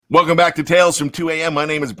Welcome back to Tales from 2 a.m. My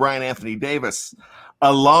name is Brian Anthony Davis.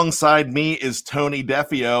 Alongside me is Tony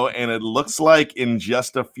Defio, and it looks like in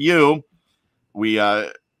just a few, we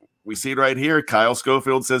see it right here. Kyle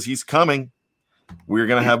Schofield says he's coming. We're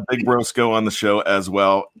going to have Big Brosco on the show as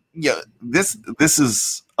well. Yeah, this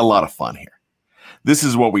is a lot of fun here. This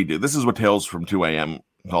is what we do. This is what Tales from 2 a.m.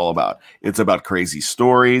 is all about. It's about crazy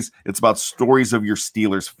stories. It's about stories of your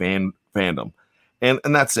Steelers fandom. And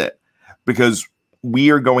that's it. Because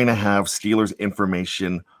we are going to have Steelers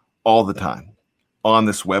information all the time on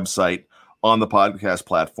this website, on the podcast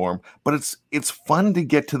platform. But it's fun to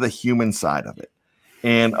get to the human side of it.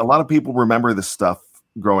 And a lot of people remember this stuff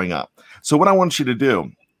growing up. So what I want you to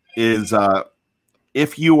do is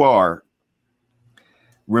if you are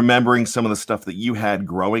remembering some of the stuff that you had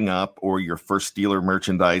growing up or your first Steeler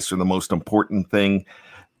merchandise or the most important thing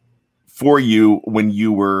for you when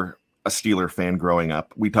you were a Steeler fan growing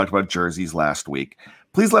up. We talked about jerseys last week.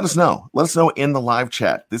 Please let us know. Let us know in the live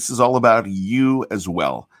chat. This is all about you as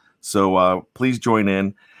well. So please join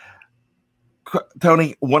in.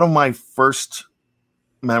 Tony, one of my first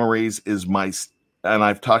memories is and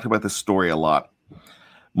I've talked about this story a lot.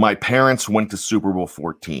 My parents went to Super Bowl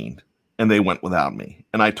 14 and they went without me.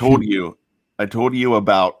 And I told you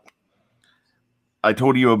about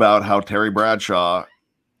how Terry Bradshaw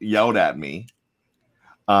yelled at me.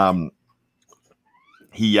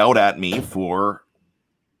 He yelled at me for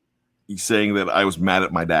saying that I was mad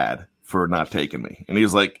at my dad for not taking me. And he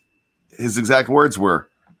was like, his exact words were,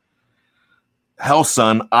 "Hell,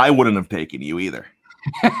 son, I wouldn't have taken you either."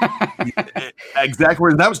 Exact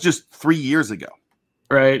words. That was just 3 years ago.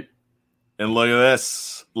 Right. And look at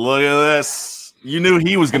this. Look at this. You knew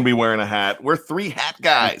he was going to be wearing a hat. We're 3 hat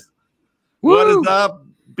guys. Woo! What is up,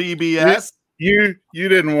 BBS? You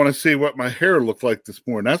didn't want to see what my hair looked like this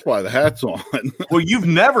morning. That's why the hat's on. Well, you've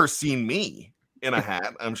never seen me in a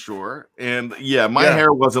hat, I'm sure. And yeah, my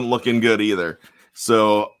hair wasn't looking good either.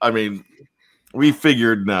 So, I mean, we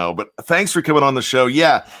figured no. But thanks for coming on the show.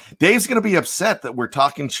 Yeah, Dave's going to be upset that we're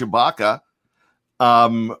talking Chewbacca.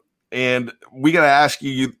 And we got to ask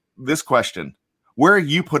you this question. Where are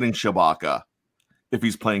you putting Chewbacca if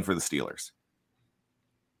he's playing for the Steelers?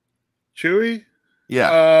 Chewy?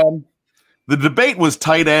 Yeah. The debate was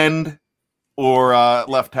tight end or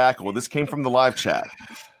left tackle. This came from the live chat.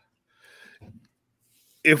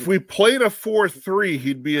 If we played a 4-3,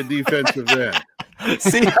 he'd be a defensive end.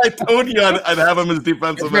 See, I told you I'd have him as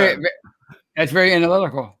defensive end. That's very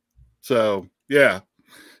analytical. So yeah,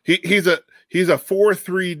 he's a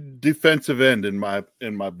 4-3 defensive end in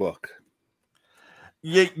my book.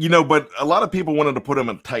 Yeah, but a lot of people wanted to put him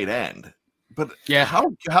at tight end. But yeah,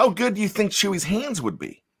 how good do you think Chewy's hands would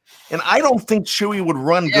be? And I don't think Chewy would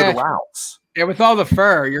run good routes. Yeah, with all the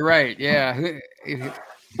fur, you're right. Yeah.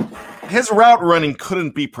 His route running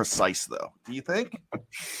couldn't be precise, though. Do you think?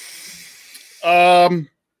 I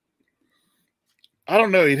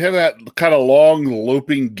don't know. He'd have that kind of long,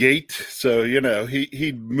 loping gait, so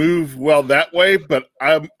he'd move well that way. But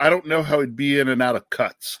I don't know how he'd be in and out of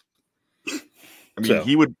cuts. I mean,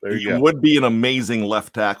 he would be an amazing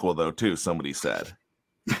left tackle, though. Too, somebody said.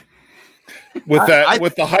 With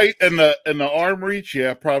the height and the arm reach,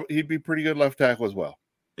 yeah, probably he'd be pretty good left tackle as well.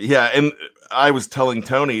 Yeah, and I was telling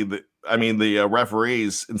Tony that the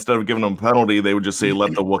referees, instead of giving them a penalty, they would just say,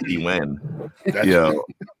 "Let the Wookiee win."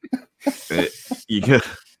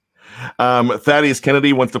 Thaddeus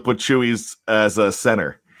Kennedy wants to put Chewy's as a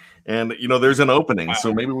center, and there's an opening,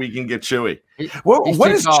 so maybe we can get Chewy.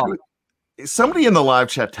 What is Chewy? Somebody in the live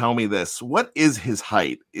chat tell me this. What is his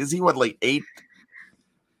height? Is he like 8?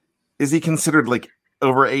 Is he considered like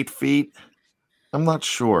over 8 feet? I'm not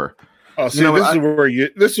sure. Oh, see,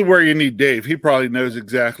 this is where you need Dave. He probably knows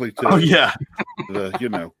exactly. The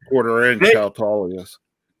quarter inch how tall he is.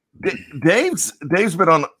 Dave's been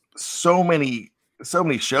on so many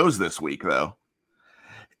shows this week though.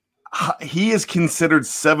 He is considered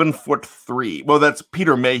 7'3". Well, that's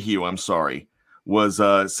Peter Mayhew. I'm sorry, was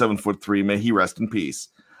 7'3". May he rest in peace.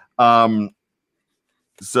 But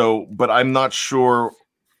I'm not sure.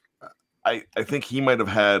 I think he might have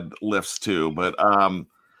had lifts too, but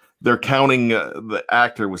they're counting the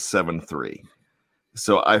actor was 7'3".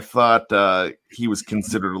 So I thought he was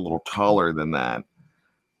considered a little taller than that.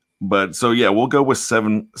 But so yeah, we'll go with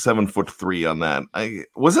 7'3" on that.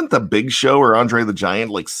 Wasn't the Big Show or Andre the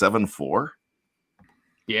Giant like 7'4"?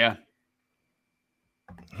 Yeah.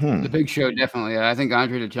 The Big Show definitely. I think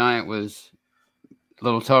Andre the Giant was a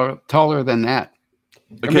little taller than that.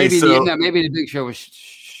 Okay, maybe the Big Show was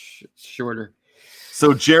shorter.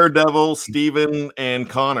 So Jared Devil, Steven, and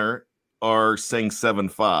Connor are saying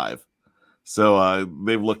 7'5". So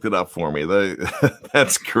they've looked it up for me.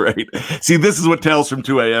 That's great. See, this is what Tales from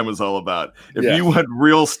 2 a.m. is all about. If you want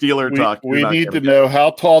real Steeler talk, we need to know how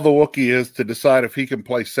tall the Wookiee is to decide if he can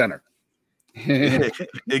play center.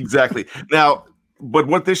 Exactly. Now, but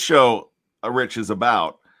what this show, Rich, is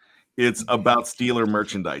about, it's about Steeler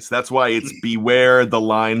merchandise. That's why it's Beware the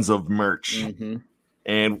Lines of Merch. Mm-hmm.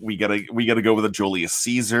 And we gotta go with a Julius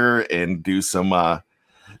Caesar and do some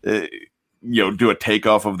do a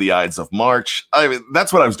takeoff of the Ides of March. I mean,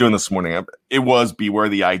 that's what I was doing this morning. It was Beware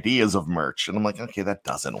the Ideas of Merch, and I'm like, okay, that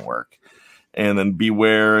doesn't work. And then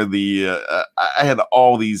Beware the I had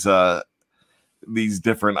all these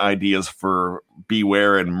different ideas for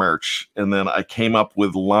Beware and merch, and then I came up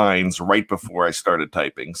with lines right before I started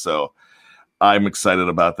typing. So I'm excited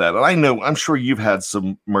about that. And I'm sure you've had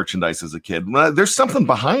some merchandise as a kid. There's something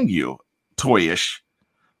behind you, toyish.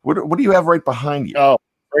 What do you have right behind you? Oh,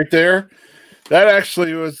 right there. That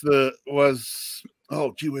actually was that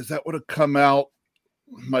would have come out.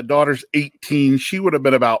 My daughter's 18. She would have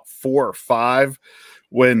been about 4 or 5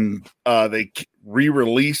 when they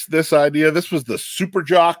re-released this idea. This was the Super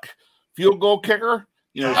Jock field goal kicker.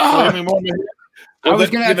 Flaming moment. I was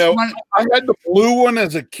going to I had the blue one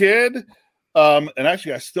as a kid. And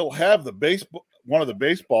actually I still have one of the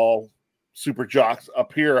baseball Super Jocks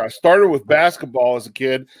up here. I started with basketball as a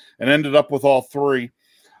kid and ended up with all 3.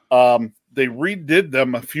 They redid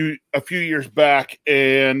them a few years back,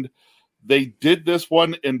 and they did this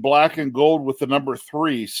one in black and gold with the number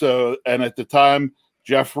 3. So, and at the time,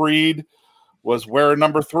 Jeff Reed was wearing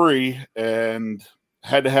number 3 and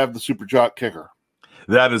had to have the Super Jock kicker.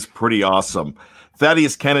 That is pretty awesome.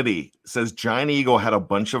 Thaddeus Kennedy says Giant Eagle had a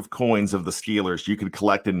bunch of coins of the Steelers you could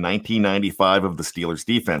collect in 1995 of the Steelers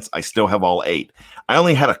defense. I still have all 8. I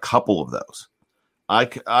only had a couple of those.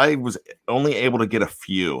 I was only able to get a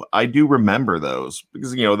few. I do remember those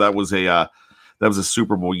because that was a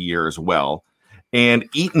Super Bowl year as well. And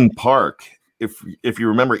Eaton Park, if you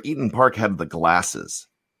remember, Eaton Park had the glasses.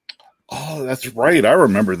 Oh, that's right. I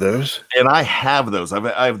remember those. And I have those.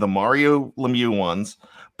 I have the Mario Lemieux ones,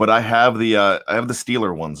 but I have the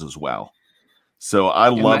Steeler ones as well. So I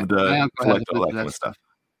love to collect all that kind of stuff.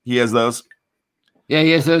 He has those. Yeah,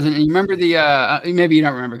 he has those. And you remember maybe you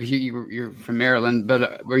don't remember because you're from Maryland,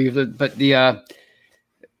 but where you lived. But it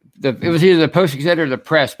was either the Post-Gazette or the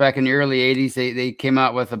Press back in the early '80s. They came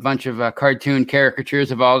out with a bunch of cartoon caricatures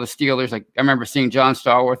of all the Steelers. Like I remember seeing John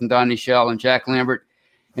Stallworth and Donnie Shell and Jack Lambert,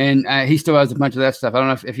 and he still has a bunch of that stuff. I don't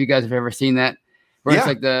know if you guys have ever seen that, where it's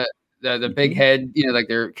like the big head, like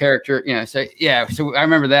their character, So yeah, so I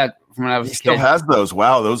remember that from when I was a kid. Still has those.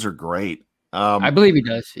 Wow, those are great. I believe he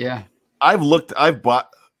does. Yeah.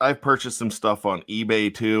 I've purchased some stuff on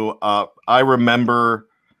eBay too. I remember,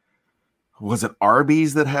 was it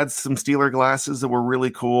Arby's that had some Steeler glasses that were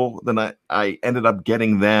really cool? Then I ended up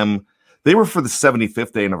getting them. They were for the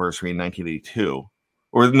 75th anniversary in 1982,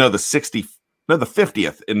 or no, the 50th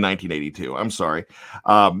in 1982. I'm sorry.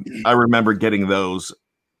 I remember getting those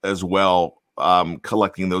as well,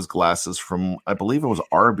 collecting those glasses from, I believe it was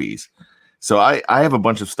Arby's. So I have a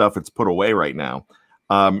bunch of stuff that's put away right now.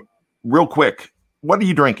 Real quick, what are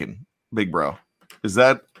you drinking, big bro?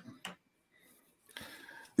 That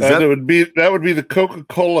would be the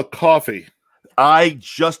Coca-Cola coffee. I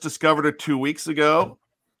just discovered it 2 weeks ago,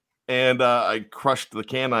 and I crushed the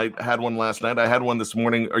can. I had one last night. I had one this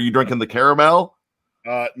morning. Are you drinking the caramel?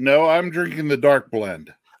 No, I'm drinking the dark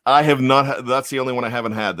blend. I have not. That's the only one I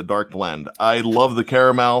haven't had, the dark blend. I love the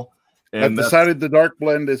caramel. And I've decided the dark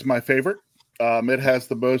blend is my favorite. It has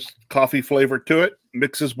the most coffee flavor to it.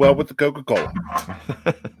 Mixes well with the Coca-Cola.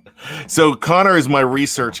 So Connor is my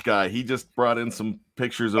research guy. He just brought in some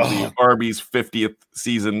pictures of the Arby's 50th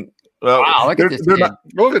season. Wow, look at this kid.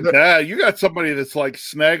 Look at that. You got somebody that's like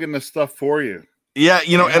snagging the stuff for you. Yeah,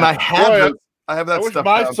 and I have I have that I wish stuff.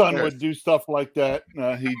 My son would do stuff like that.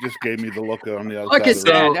 He just gave me the look on the other Look side. at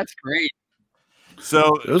that. That's great.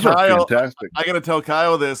 So those Kyle, are fantastic. I got to tell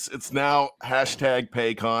Kyle this. It's now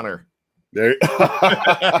 #pay Connor. There,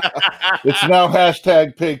 it's now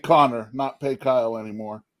 #pay Connor, not pay Kyle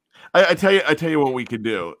anymore. I tell you what we could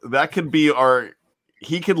do. That could be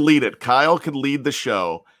he could lead it. Kyle could lead the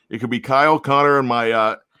show. It could be Kyle, Connor,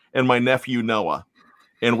 and my nephew Noah,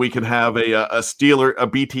 and we could have a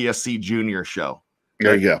BTSC Junior show.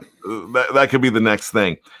 There you go. That could be the next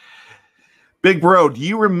thing. Big bro, do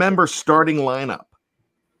you remember starting lineup?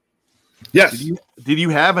 Yes. Did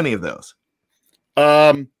you have any of those?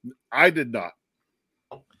 I did not.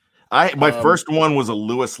 My first one was a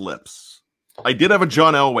Lewis Lips. I did have a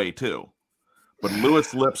John Elway too, but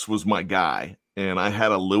Lewis Lips was my guy, and I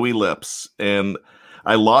had a Louis Lips, and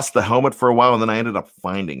I lost the helmet for a while, and then I ended up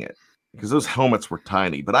finding it. because those helmets were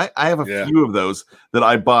tiny. But I have a Yeah. few of those that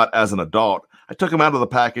I bought as an adult. I took them out of the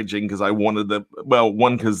packaging because I wanted them. Well,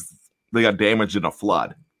 one, because they got damaged in a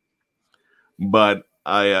flood. But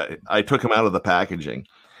I took them out of the packaging,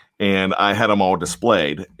 and I had them all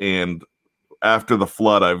displayed. And after the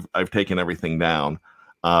flood, I've taken everything down,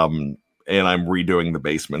 and I'm redoing the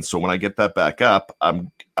basement. So when I get that back up,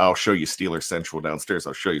 I'll show you Steeler Central downstairs.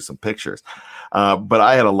 I'll show you some pictures. But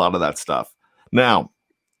I had a lot of that stuff. Now,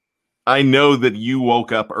 I know that you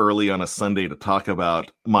woke up early on a Sunday to talk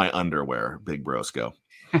about my underwear, Big Brosco.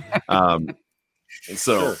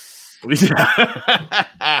 So. Sure.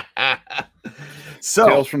 So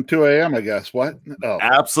Tales from 2 a.m. I guess. What? Oh,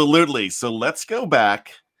 absolutely. So let's go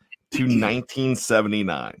back to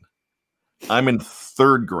 1979. I'm in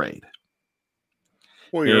third grade.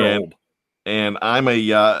 4-year-old. And I'm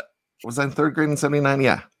was I in third grade in 79?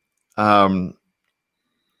 Yeah.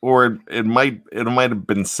 Or it might have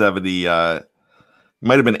been 70. Might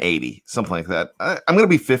have been 80, something like that. I'm going to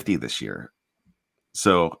be 50 this year.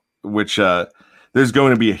 So, which there's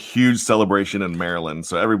going to be a huge celebration in Maryland,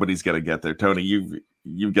 so everybody's got to get there. Tony,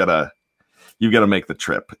 you've got to make the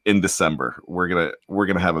trip in December. We're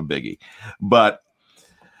gonna have a biggie. But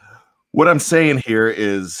what I'm saying here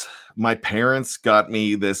is my parents got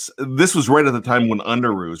me this. This was right at the time when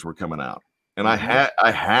Underoos were coming out, and I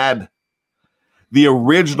had the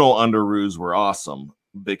original Underoos were awesome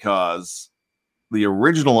because the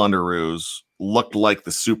original Underoos looked like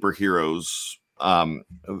the superheroes. The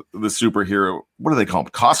superhero, what do they call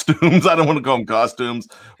them? Costumes. I don't want to call them costumes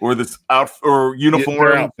or this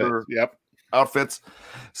uniform or outfits.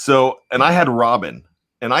 So, and I had Robin,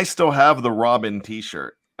 and I still have the Robin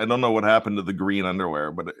t-shirt. I don't know what happened to the green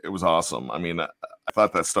underwear, but it was awesome. I mean, I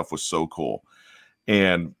thought that stuff was so cool.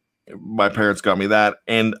 And my parents got me that.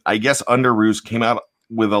 And I guess Underoos came out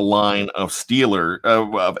with a line of Steeler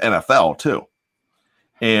of NFL too.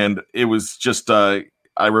 And it was just,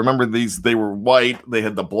 I remember these, they were white. They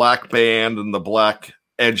had the black band and the black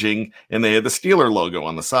edging, and they had the Steeler logo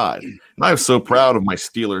on the side. And I was so proud of my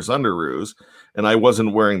Steelers Underoos, and I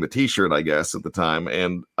wasn't wearing the t-shirt, I guess, at the time.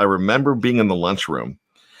 And I remember being in the lunchroom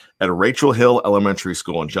at Rachel Hill Elementary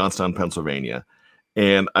School in Johnstown, Pennsylvania.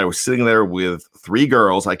 And I was sitting there with three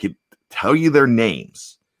girls. I could tell you their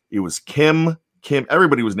names. It was Kim.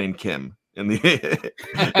 Everybody was named Kim in the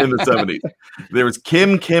 70s. There was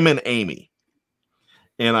Kim, and Amy.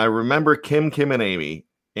 And I remember Kim, and Amy,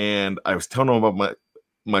 and I was telling them about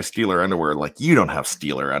my Steeler underwear. Like, you don't have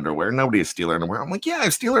Steeler underwear. Nobody has Steeler underwear. I'm like, yeah, I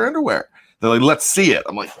have Steeler underwear. They're like, let's see it.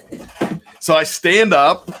 I'm like, so I stand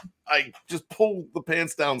up. I just pull the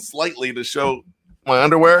pants down slightly to show my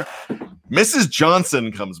underwear. Mrs.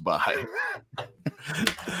 Johnson comes by.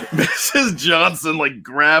 Mrs. Johnson like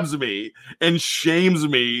grabs me and shames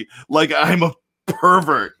me like I'm a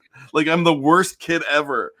pervert. Like I'm the worst kid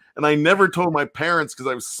ever. And I never told my parents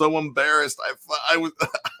because I was so embarrassed. I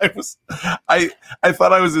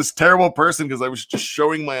thought I was this terrible person because I was just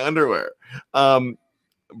showing my underwear.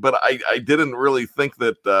 But I didn't really think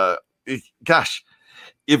that, gosh,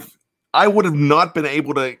 if I would have not been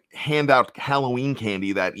able to hand out Halloween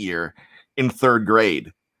candy that year in third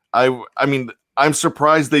grade, I mean, I'm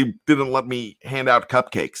surprised they didn't let me hand out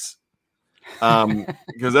cupcakes.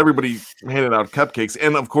 Because everybody handed out cupcakes,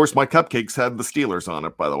 and of course my cupcakes had the Steelers on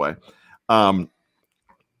it, by the way.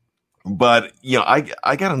 But you know,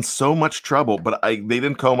 I got in so much trouble, but they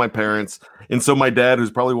didn't call my parents, and so my dad,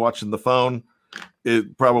 who's probably watching the phone,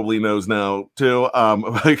 it probably knows now too.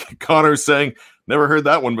 Connor's saying, never heard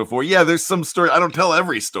that one before. Yeah, there's some story. I don't tell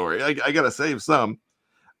every story. I gotta save some.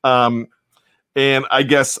 And I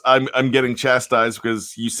guess I'm getting chastised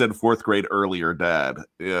because you said fourth grade earlier, Dad.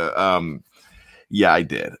 Yeah, I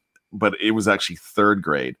did, but it was actually third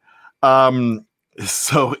grade.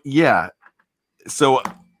 So yeah. So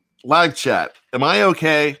live chat. Am I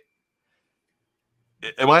okay?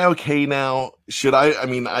 Am I okay now? I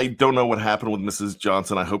mean, I don't know what happened with Mrs.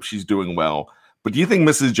 Johnson. I hope she's doing well. But do you think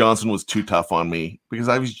Mrs. Johnson was too tough on me? Because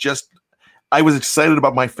I was excited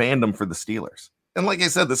about my fandom for the Steelers. And like I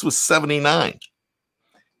said, this was 79.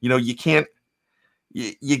 You know, you can't,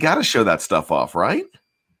 you got to show that stuff off, right?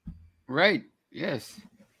 Right. Yes.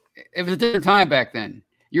 It was a different time back then.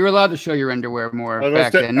 You were allowed to show your underwear more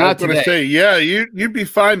back then. Not today. I was going to say, yeah, you'd be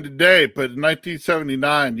fine today, but in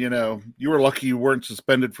 1979, you know, you were lucky you weren't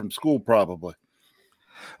suspended from school, probably.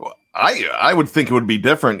 Well, I would think it would be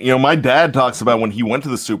different. You know, my dad talks about when he went to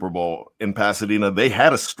the Super Bowl in Pasadena, they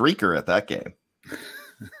had a streaker at that game.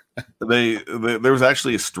 There was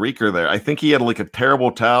actually a streaker there. I think he had like a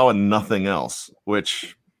terrible towel and nothing else,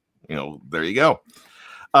 which, you know, there you go.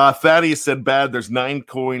 Thaddeus said, bad. There's 9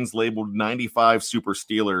 coins labeled 95 Super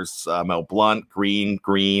Steelers. Mel Blount, Green,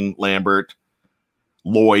 Lambert,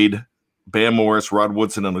 Lloyd, Bam Morris, Rod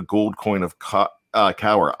Woodson, and a gold coin of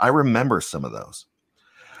Cower. I remember some of those.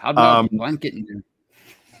 How about Blount getting in?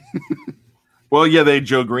 Well, yeah, they had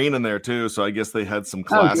Joe Green in there too, so I guess they had some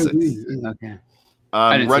classics. Okay.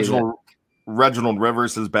 Reginald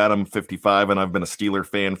Rivers is bad. I'm 55, and I've been a Steeler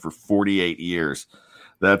fan for 48 years.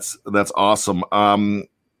 That's awesome.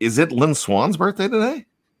 Is it Lynn Swan's birthday today?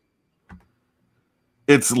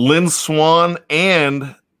 It's Lynn Swan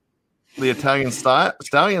and the Italian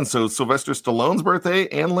Stallion. So Sylvester Stallone's birthday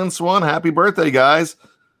and Lynn Swan. Happy birthday, guys.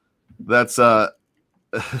 That's there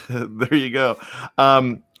you go.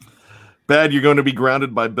 Bad, you're going to be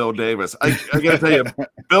grounded by Bill Davis. I got to tell you,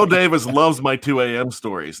 Bill Davis loves my 2 a.m.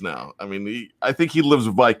 stories now. I mean, I think he lives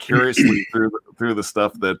vicariously through the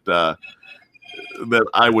stuff that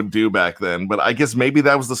I would do back then. But I guess maybe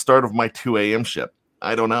that was the start of my 2 a.m. ship.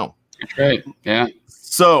 I don't know. Right. Yeah.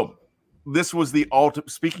 So this was the ultimate.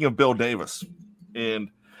 Speaking of Bill Davis, and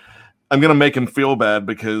I'm going to make him feel bad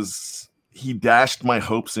because he dashed my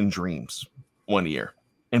hopes and dreams one year,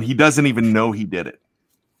 and he doesn't even know he did it.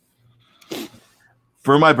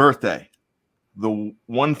 For my birthday, the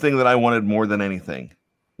one thing that I wanted more than anything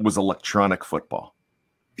was electronic football.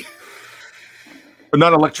 But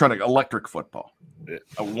not electric football.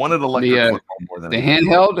 I wanted electric football more than anything. The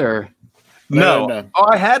handheld or? No. Oh,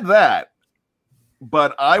 I had that.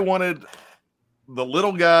 But I wanted the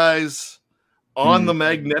little guys on the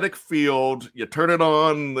magnetic field. You turn it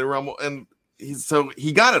on, they rumble, and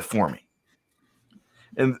he got it for me.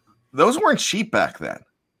 And those weren't cheap back then.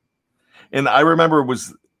 And I remember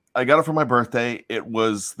I got it for my birthday. It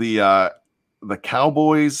was the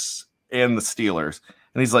Cowboys and the Steelers.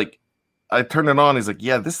 And he's like, I turned it on. He's like,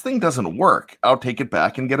 yeah, this thing doesn't work. I'll take it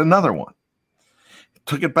back and get another one.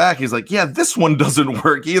 Took it back. He's like, yeah, this one doesn't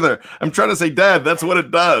work either. I'm trying to say, Dad, that's what it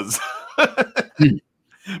does.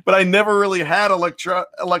 But I never really had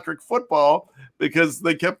electric football because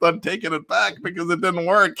they kept on taking it back because it didn't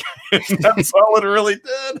work. And that's all it really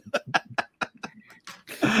did.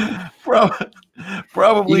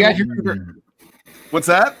 Probably. You guys remember? What's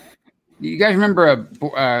that? You guys remember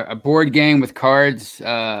a board game with cards?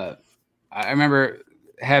 I remember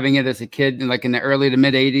having it as a kid, like in the early to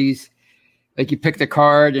mid '80s. Like you picked a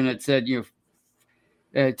card and it said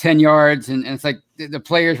 10 yards, and it's like the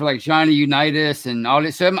players were like Johnny Unitas and all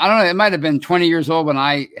this. So I don't know. It might have been 20 years old when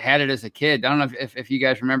I had it as a kid. I don't know if you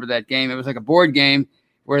guys remember that game. It was like a board game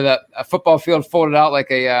where a football field folded out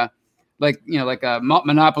like a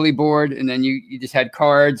Monopoly board, and then you just had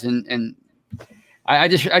cards, and I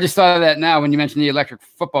just thought of that now when you mentioned the electric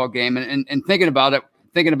football game, and thinking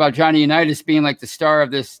about Johnny Unitas being like the star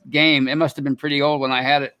of this game. It must have been pretty old when I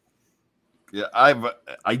had it. Yeah,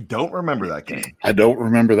 I don't remember that game. I don't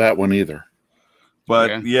remember that one either.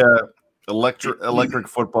 But okay. Yeah, electric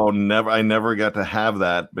football I never got to have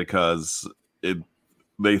that because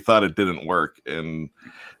they thought it didn't work, and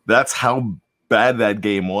that's how bad that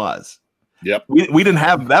game was. Yep. We didn't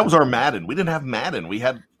have, that was our Madden. We didn't have Madden. We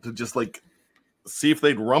had to just like see if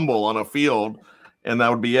they'd rumble on a field, and that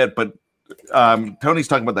would be it. But Tony's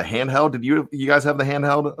talking about the handheld. Did you guys have the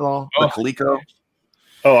handheld at all? The Coleco?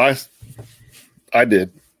 Oh, I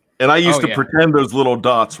did. And I used to pretend those little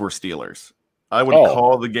dots were Steelers. I would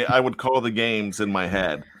call the games in my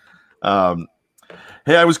head.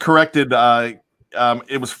 Hey, I was corrected.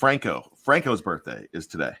 It was Franco. Franco's birthday is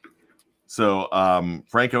today. So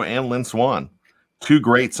Franco and Lynn Swan, 2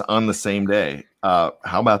 greats on the same day. How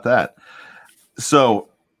about that? So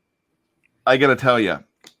I got to tell you,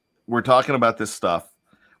 we're talking about this stuff.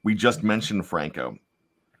 We just mentioned Franco.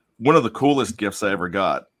 One of the coolest gifts I ever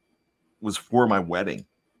got was for my wedding.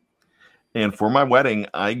 And for my wedding,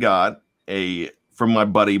 I got from my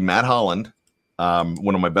buddy Matt Holland,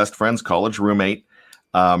 one of my best friends, college roommate,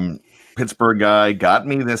 Pittsburgh guy, got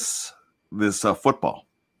me this football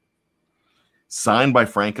signed by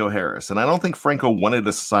Franco Harris. And I don't think Franco wanted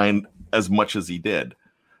to sign as much as he did,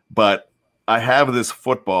 but I have this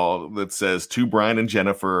football that says, to Brian and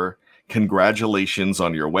Jennifer, congratulations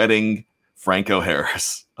on your wedding, Franco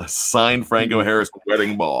Harris. A signed Franco Harris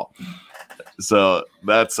wedding ball. So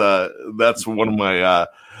that's one of my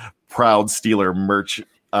proud Steeler merch,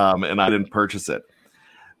 and I didn't purchase it.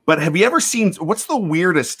 But have you ever seen, what's the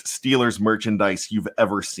weirdest Steelers merchandise you've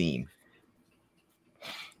ever seen?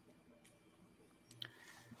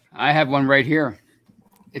 I have one right here.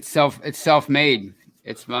 It's self-made.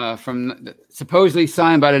 It's from supposedly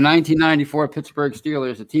signed by the 1994 Pittsburgh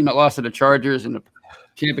Steelers, a team that lost to the Chargers in the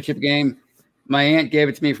championship game. My aunt gave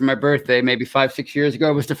it to me for my birthday maybe 5-6 years ago.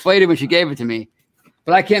 It was deflated when she gave it to me. But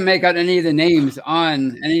but I can't make out any of the names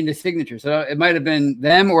on any of the signatures. So it might have been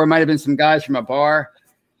them, or it might have been some guys from a bar.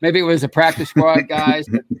 Maybe it was a practice squad guys.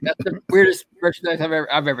 That's the weirdest merchandise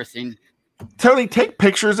I've ever seen. Tony, take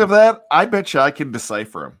pictures of that. I bet you I can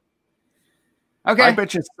decipher them. Okay. I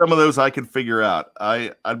bet you some of those I can figure out.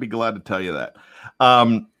 I'd be glad to tell you that.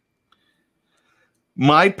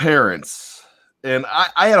 My parents, and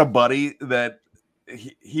I had a buddy that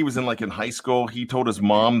he was in high school. He told his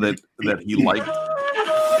mom that he liked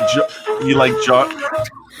John.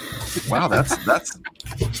 Wow, that's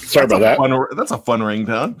sorry about that. That's a fun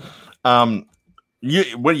ringtone.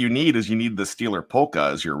 What you need is the Steeler polka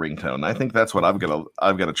as your ringtone. I think that's what I've got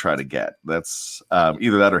to try to get. That's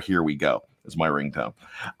either that or Here We Go is my ringtone.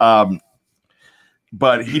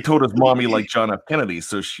 But he told his mom he liked John F. Kennedy,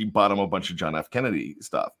 so she bought him a bunch of John F. Kennedy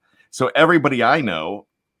stuff. So everybody I know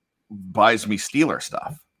buys me Steeler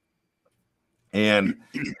stuff. And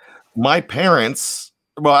my parents,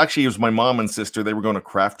 well, actually, it was my mom and sister. They were going to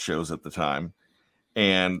craft shows at the time.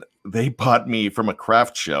 And they bought me from a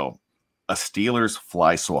craft show a Steelers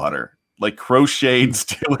fly swatter, like crocheted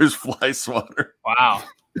Steelers fly swatter. Wow.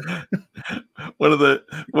 One of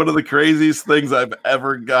the craziest things I've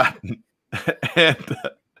ever gotten. And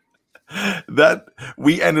that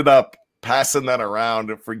we ended up passing that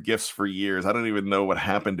around for gifts for years. I don't even know what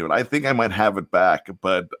happened to it. I think I might have it back,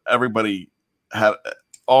 but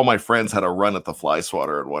all my friends had a run at the fly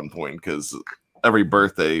swatter at one point because every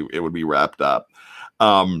birthday it would be wrapped up.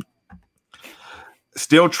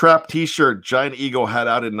 Steel Trap t-shirt, Giant Eagle had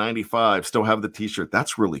out in 95. Still have the t-shirt.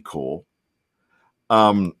 That's really cool.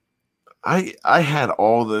 I had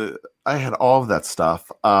all of that stuff.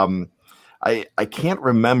 I can't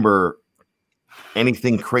remember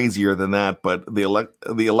anything crazier than that, but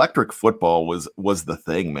the electric football was the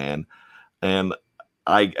thing, man. And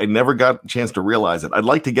I never got a chance to realize it. I'd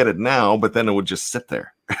like to get it now, but then it would just sit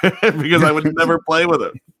there because I would never play with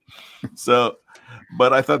it. So,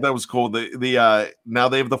 but I thought that was cool. Now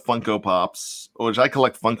they have the Funko Pops, which I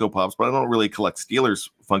collect Funko Pops, but I don't really collect Steelers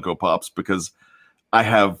Funko Pops because I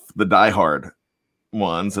have the Die Hard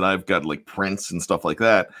ones and I've got Prince and stuff like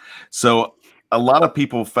that. So a lot of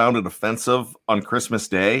people found it offensive on Christmas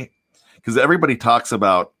Day because everybody talks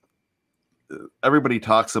about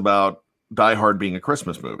Die Hard being a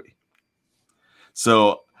Christmas movie.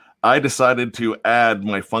 So I decided to add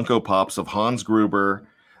my Funko Pops of Hans Gruber,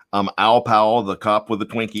 Al Powell, the cop with the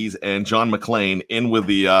Twinkies, and John McClane in with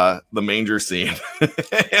the manger scene.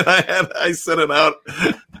 And I sent it out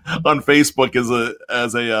on Facebook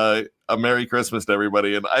as a Merry Christmas to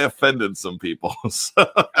everybody, and I offended some people. So,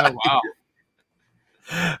 oh wow!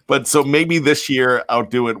 But so maybe this year I'll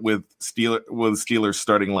do it with Steelers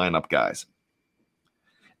starting lineup guys,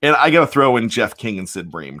 and I got to throw in Jeff King and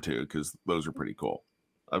Sid Bream too because those are pretty cool.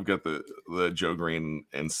 I've got the Joe Green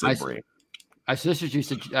and Sid Bream. My sisters used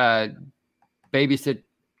to babysit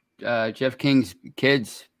Jeff King's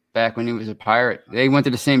kids back when he was a Pirate. They went to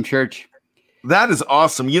the same church. That is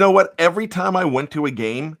awesome. You know what? Every time I went to a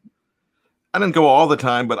game, I didn't go all the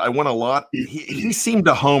time, but I went a lot. He seemed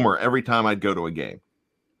to homer every time I'd go to a game.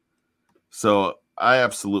 So I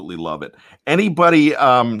absolutely love it. Anybody,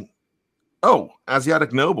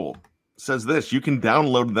 Asiatic Noble says this, you can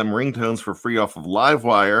download them ringtones for free off of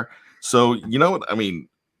Livewire. So you know what? I mean,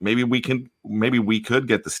 maybe we could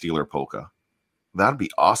get the Steeler polka. That'd be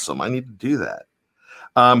awesome. I need to do that.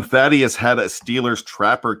 Thaddeus had a Steelers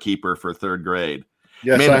Trapper Keeper for third grade.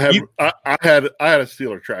 Yes, man, I had a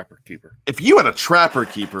Steeler Trapper Keeper. If you had a Trapper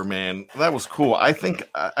Keeper, man, that was cool. I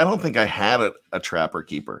don't think I had a Trapper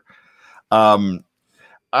Keeper.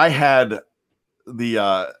 I had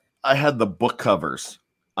the book covers.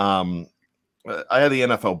 I had the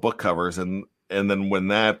NFL book covers, and then when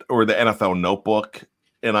that, or the NFL notebook,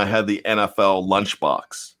 and I had the NFL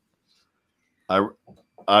lunchbox.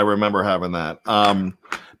 I remember having that.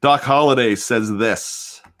 Doc Holliday says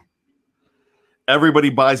this. Everybody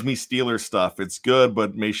buys me Steelers stuff. It's good,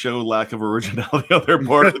 but may show lack of originality on their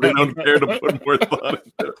part. They don't care to put more thought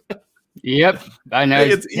into it. Yep, I know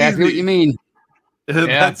exactly what you mean.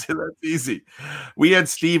 That's easy. We had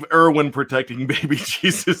Steve Irwin protecting baby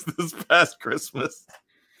Jesus this past Christmas.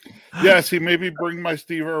 Yes, he maybe bring my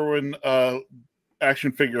Steve Irwin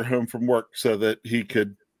action figure home from work so that he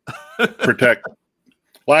could protect.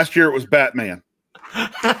 Last year it was Batman.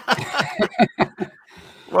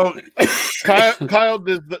 Well, Kyle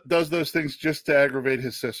does those things just to aggravate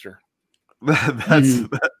his sister. That's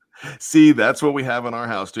what we have in our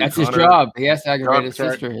house, too. That's Connor, his job. He has to aggravate his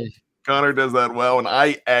sister. Right. Connor does that well, and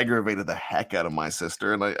I aggravated the heck out of my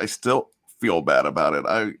sister, and I still feel bad about it.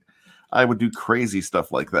 I would do crazy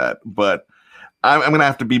stuff like that, but I'm going to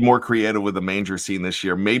have to be more creative with the manger scene this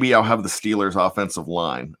year. Maybe I'll have the Steelers offensive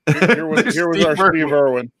line. Here was our Steve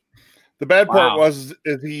Irwin. The bad part was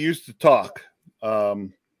he used to talk.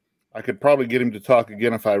 I could probably get him to talk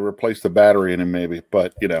again if I replaced the battery in him, maybe.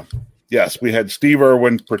 But, yes, we had Steve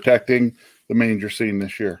Irwin protecting the manger scene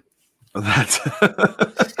this year. That's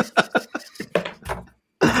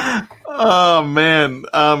oh, man.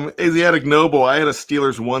 Asiatic Noble, I had a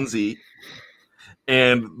Steelers onesie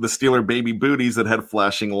and the Steeler baby booties that had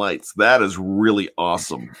flashing lights. That is really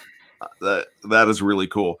awesome. That is really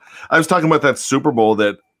cool. I was talking about that Super Bowl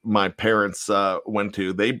that my parents went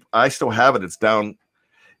to. I still have it. It's down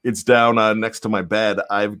next to my bed.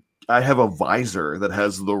 I have a visor that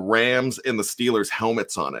has the Rams and the Steelers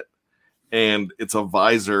helmets on it, and it's a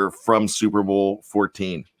visor from Super Bowl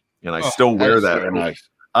 14, and I still wear that. Very nice.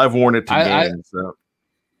 I've worn it to games. So.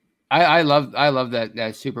 I love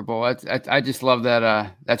that Super Bowl. I just love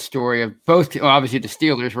that story of both. Well, obviously, the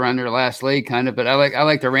Steelers were on their last leg, kind of, but I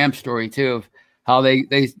like the Rams story too, of how they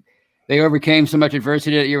overcame so much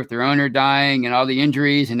adversity that year with their owner dying and all the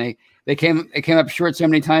injuries, and they came up short so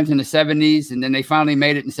many times in the 70s, and then they finally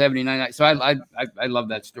made it in 79. So I love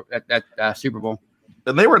that story, that Super Bowl.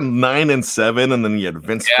 And they were 9-7, and then you had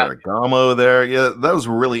Vince Ferragamo there. Yeah, that was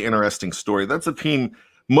a really interesting story. That's a team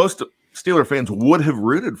most Steeler fans would have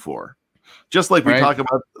rooted for. Just like we talk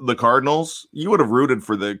about the Cardinals, you would have rooted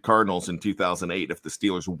for the Cardinals in 2008 if the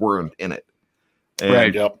Steelers weren't in it.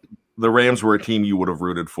 And the Rams were a team you would have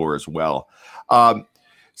rooted for as well.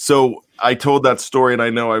 So I told that story, and I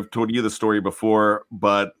know I've told you the story before,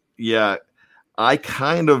 but yeah, I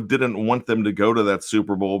kind of didn't want them to go to that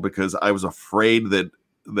Super Bowl because I was afraid that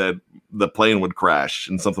the plane would crash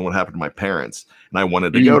and something would happen to my parents, and I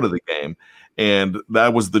wanted to go to the game. And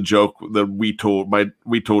that was the joke that we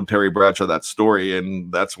told Terry Bradshaw that story,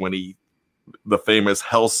 and that's when the famous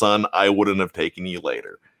 "Hell, son, I wouldn't have taken you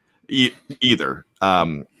later." Either.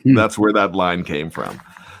 That's where that line came from.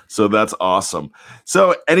 So that's awesome.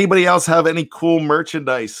 So anybody else have any cool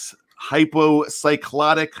merchandise,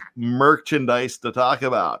 hypocyclotic merchandise to talk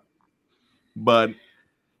about? But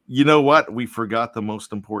you know what? We forgot the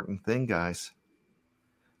most important thing, guys.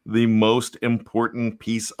 The most important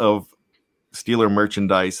piece of Steeler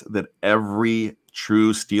merchandise that every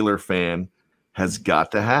true Steeler fan has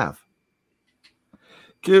got to have.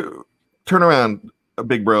 Turn around,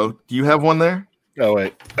 big bro. Do you have one there? Oh,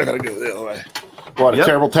 wait. I got to go the other way. What, a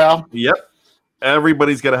terrible towel? Yep.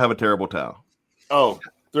 Everybody's got to have a terrible towel. Oh,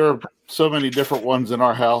 there are so many different ones in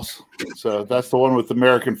our house. So that's the one with the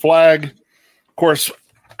American flag. Of course,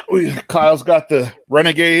 Kyle's got the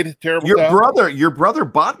Renegade terrible towel. Your brother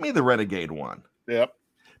bought me the Renegade one. Yep.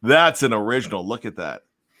 That's an original. Look at that.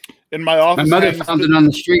 In my office, my mother found it on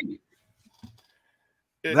the street.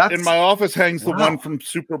 In my office hangs the one from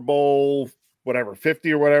Super Bowl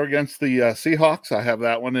 50 or whatever against the Seahawks. I have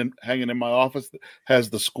that one hanging in my office that has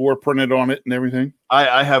the score printed on it and everything.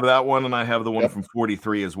 I have that one, and I have the one from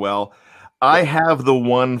 43 as well. I have the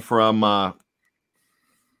one from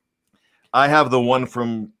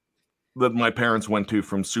that my parents went to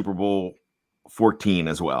from Super Bowl 14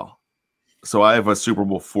 as well. So I have a Super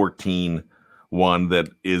Bowl 14 one that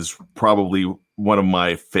is probably one of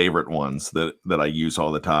my favorite ones that I use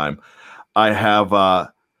all the time. I have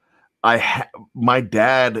my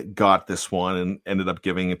dad got this one and ended up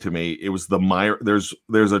giving it to me. It was the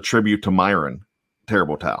there's a tribute to Myron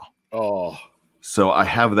terrible towel. Oh, so I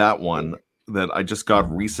have that one that I just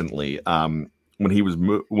got recently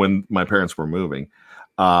when my parents were moving.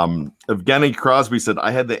 Evgeny Crosby said, I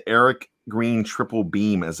had the Eric Green triple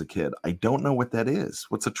beam as a kid. I don't know what that is.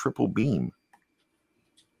 What's a triple beam?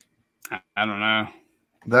 I don't know.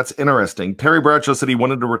 That's interesting. Terry Bradshaw said he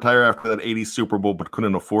wanted to retire after that 80s Super Bowl, but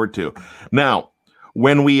couldn't afford to. Now,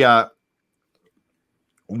 when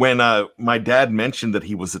my dad mentioned that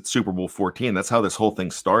he was at Super Bowl 14, that's how this whole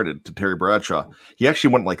thing started to Terry Bradshaw. He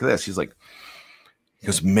actually went like this. He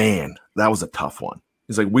goes, man, that was a tough one.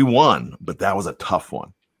 He's like, we won, but that was a tough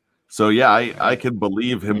one. So, yeah, I could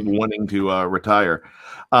believe him wanting to retire.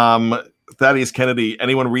 Thaddeus Kennedy,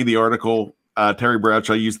 anyone read the article? Terry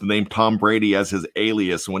Bradshaw used the name Tom Brady as his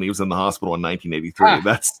alias when he was in the hospital in 1983.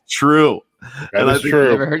 That's true. That's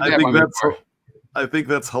true. I think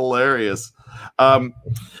that's hilarious. On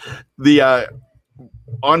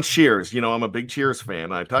Cheers, I'm a big Cheers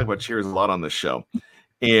fan. I talk about Cheers a lot on this show.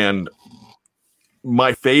 And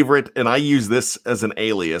my favorite, and I use this as an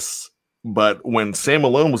alias, but when Sam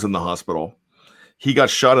Malone was in the hospital, he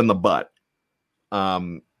got shot in the butt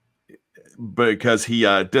because he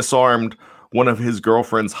disarmed one of his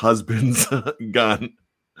girlfriend's husband's gun,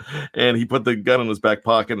 and he put the gun in his back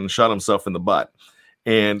pocket and shot himself in the butt.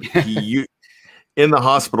 And in the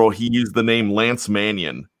hospital, he used the name Lance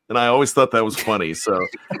Mannion, and I always thought that was funny. So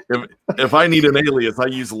if I need an alias, I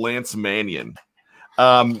use Lance Mannion.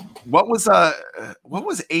 What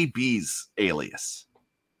was AB's alias?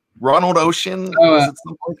 Ronald Ocean? Was it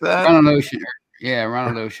something like that? Ronald Ocean. Yeah,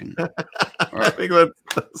 Ronald Ocean. I think that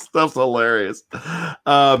stuff's hilarious.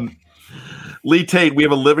 Lee Tate, we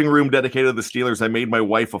have a living room dedicated to the Steelers. I made my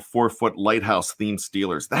wife a 4-foot lighthouse themed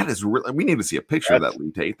Steelers. That is really, we need to see a picture of that,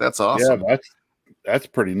 Lee Tate. That's awesome. Yeah, that's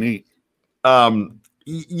pretty neat.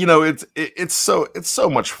 It's so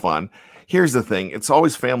much fun. Here's the thing. It's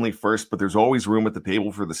always family first, but there's always room at the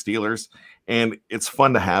table for the Steelers. And it's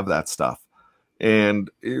fun to have that stuff. And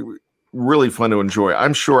really fun to enjoy.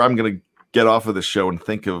 I'm sure I'm going to get off of the show and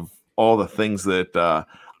think of all the things that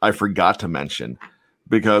I forgot to mention.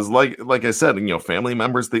 Because like I said, family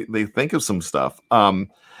members, they think of some stuff.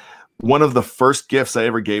 One of the first gifts I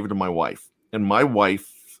ever gave to my wife, and my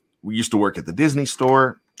wife, we used to work at the Disney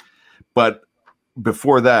store, but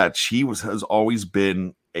before that, she has always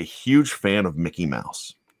been a huge fan of Mickey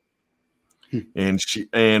Mouse. And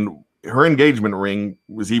her engagement ring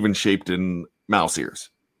was even shaped in mouse ears.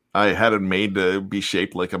 I had it made to be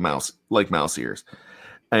shaped like mouse ears.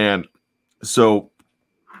 And so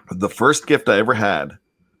the first gift I ever had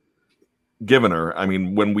given her,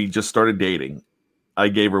 when we just started dating, I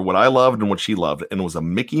gave her what I loved and what she loved, and it was a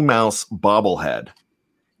Mickey Mouse bobblehead.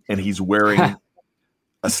 And he's wearing a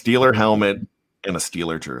Steeler helmet and a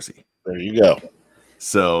Steeler jersey. There you go.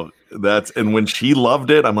 So and when she loved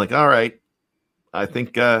it, I'm like, all right, I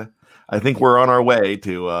think we're on our way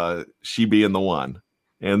to she being the one.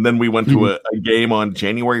 And then we went to a game on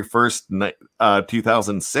January 1st,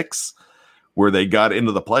 2006, where they got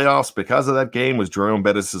into the playoffs. Because of that game was Jerome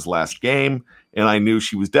Bettis' last game, and I knew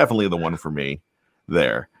she was definitely the one for me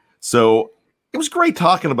there. So it was great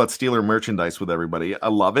talking about Steeler merchandise with everybody. I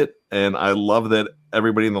love it, and I love that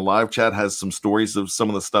everybody in the live chat has some stories of some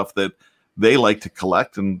of the stuff that they like to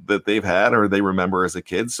collect and that they've had or they remember as a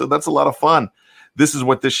kid. So that's a lot of fun. This is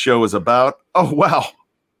what this show is about. Oh, wow.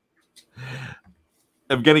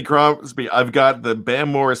 Evgeny Crosby, I've got the Bam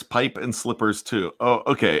Morris pipe and slippers too. Oh,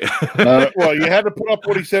 okay. Well, you had to put up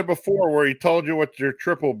what he said before, where he told you what your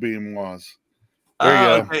triple beam was. There you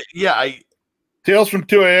go. Okay. Yeah, Tales from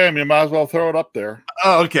 2 a.m. You might as well throw it up there.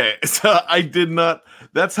 Oh, okay. So I did not.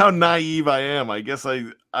 That's how naive I am. I guess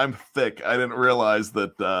I'm thick. I didn't realize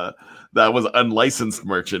that that was unlicensed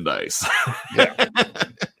merchandise. Yeah.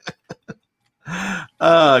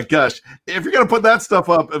 Gosh, if you're gonna put that stuff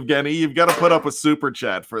up, Evgeny, you've got to put up a super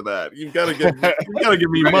chat for that. You've got to give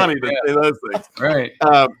me money to say those things, right?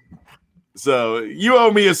 So you owe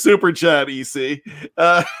me a super chat, EC.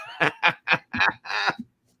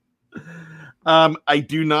 I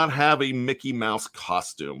do not have a Mickey Mouse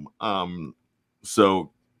costume.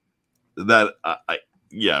 So that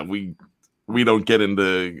we don't get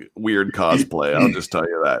into weird cosplay. I'll just tell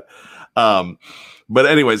you that. But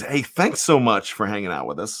anyways, hey, thanks so much for hanging out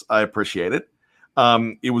with us. I appreciate it.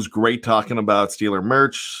 It was great talking about Steeler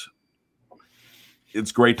merch.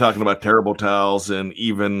 It's great talking about terrible towels and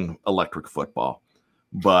even electric football.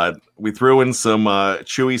 But we threw in some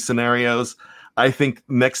Chewy scenarios. I think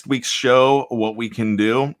next week's show, what we can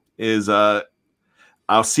do is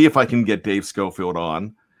I'll see if I can get Dave Schofield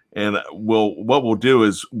on. And what we'll do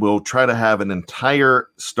is we'll try to have an entire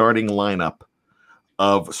starting lineup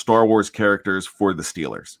of Star Wars characters for the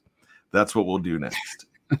Steelers. That's what we'll do next.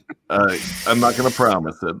 I'm not going to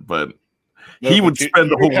promise it, but he would spend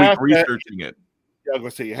the whole week researching it. Yeah, I was going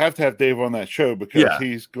to say, you have to have Dave on that show because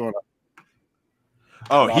he's going to.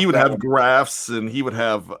 Oh, he would have graphs, and he would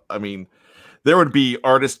have, there would be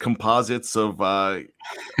artist composites of Han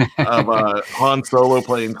Solo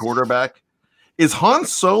playing quarterback. Is Han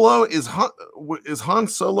Solo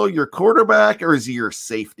your quarterback, or is he your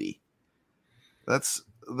safety? That's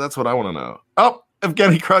what I want to know. Oh,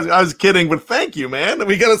 Evgeny Crosby. I was kidding, but thank you, man.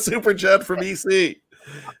 We got a super chat from EC.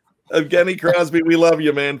 Evgeny Crosby, we love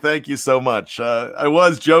you, man. Thank you so much. I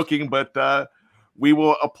was joking, but we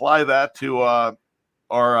will apply that to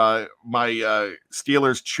my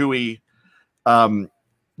Steelers Chewy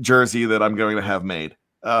jersey that I'm going to have made.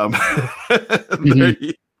 I'll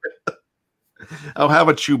have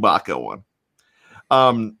a Chewbacca one.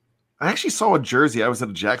 I actually saw a jersey. I was at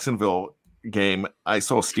a Jacksonville game. I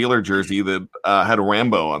saw a Steeler jersey that had a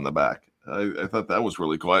Rambo on the back. I thought that was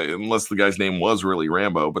really cool, unless the guy's name was really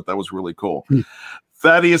Rambo, but that was really cool.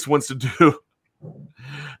 Thaddeus wants to do,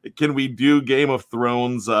 can we do Game of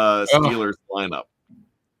Thrones Steelers lineup?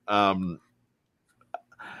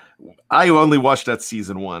 I only watched that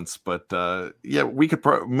season once, but yeah, we could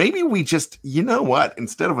maybe we just, you know what?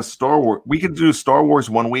 Instead of a Star Wars, we could do Star Wars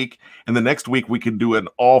one week, and the next week we could do an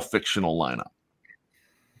all fictional lineup,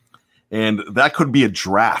 and that could be a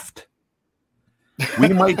draft. We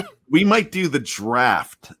might do the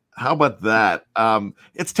draft. How about that?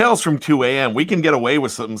 It's Tales from 2 a.m. We can get away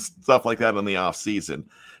with some stuff like that in the off season,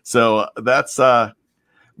 so that's that'll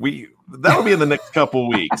be in the next couple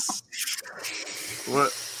weeks.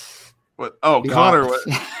 What? Oh, Connor.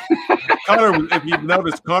 Connor, if you've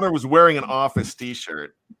noticed, Connor was wearing an Office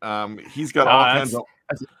T-shirt. He's got all kinds of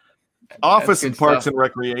Office and Parks and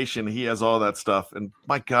Recreation. He has all that stuff. And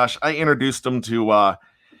my gosh, I introduced him to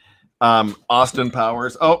Austin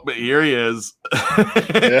Powers. Oh, but here he is.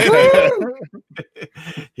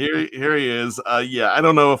 here he is. Yeah, I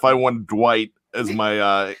don't know if I want Dwight as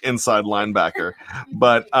my inside linebacker,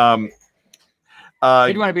 but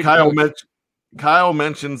Kyle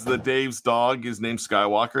mentions that Dave's dog is named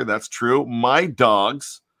Skywalker. That's true. My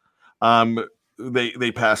dogs,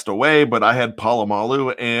 they passed away, but I had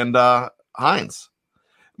Palomalu and Heinz.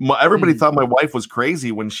 Everybody thought my wife was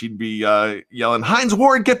crazy when she'd be yelling, "Heinz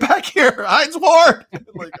Ward, get back here! Heinz Ward!"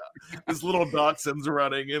 Like this little dachshund's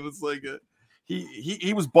running, and it's like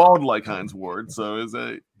he was bald like Heinz Ward. So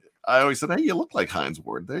I always said, "Hey, you look like Heinz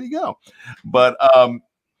Ward." There you go. But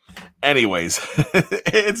anyways,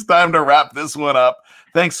 it's time to wrap this one up.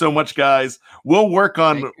 Thanks so much, guys. We'll work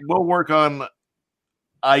on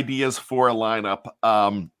ideas for a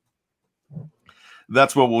lineup.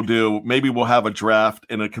 That's what we'll do. Maybe we'll have a draft,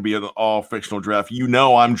 and it could be an all fictional draft. You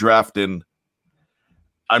know, I'm drafting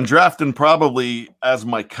probably as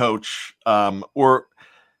my coach, or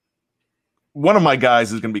one of my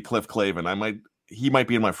guys is going to be Cliff Clavin. He might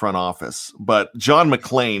be in my front office, but John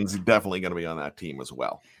McClane's definitely going to be on that team as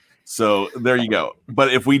well. So there you go.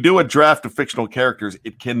 But if we do a draft of fictional characters,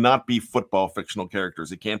 it cannot be football fictional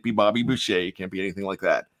characters. It can't be Bobby Boucher. It can't be anything like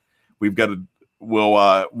that. We've got to.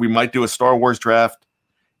 We might do a Star Wars draft,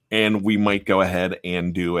 and we might go ahead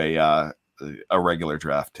and do a regular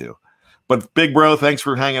draft too. But Big Bro, thanks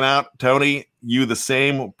for hanging out. Tony, you the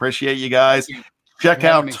same. Appreciate you guys. Check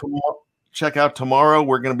out tomorrow.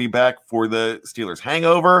 We're going to be back for the Steelers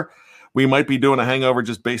Hangover. We might be doing a hangover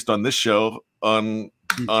just based on this show on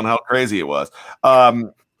how crazy it was.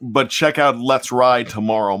 But check out Let's Ride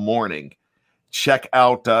tomorrow morning. Check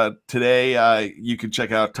out today. You can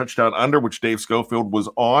check out Touchdown Under, which Dave Schofield was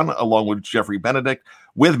on, along with Jeffrey Benedict,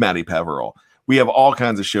 with Matty Peveril. We have all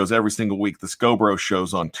kinds of shows every single week. The Scobro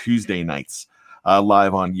shows on Tuesday nights,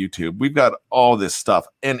 live on YouTube. We've got all this stuff.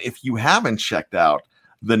 And if you haven't checked out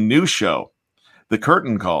the new show, The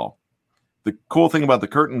Curtain Call, the cool thing about The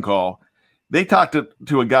Curtain Call, they talked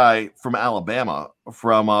to a guy from Alabama,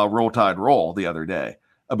 from Roll Tide Roll, the other day,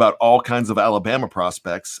 about all kinds of Alabama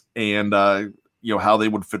prospects and how they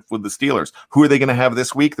would fit with the Steelers. Who are they going to have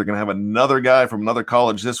this week? They're going to have another guy from another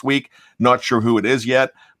college this week. Not sure who it is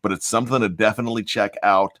yet, but it's something to definitely check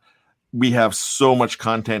out. We have so much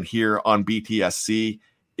content here on BTSC.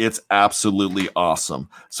 It's absolutely awesome.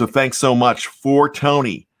 So thanks so much for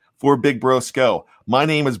Tony, for Big Bro Sco. My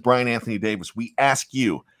name is Brian Anthony Davis. We ask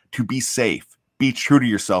you to be safe, be true to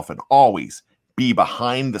yourself, and always be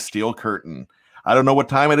behind the steel curtain. I don't know what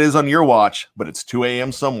time it is on your watch, but it's 2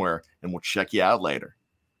 a.m. somewhere, and we'll check you out later.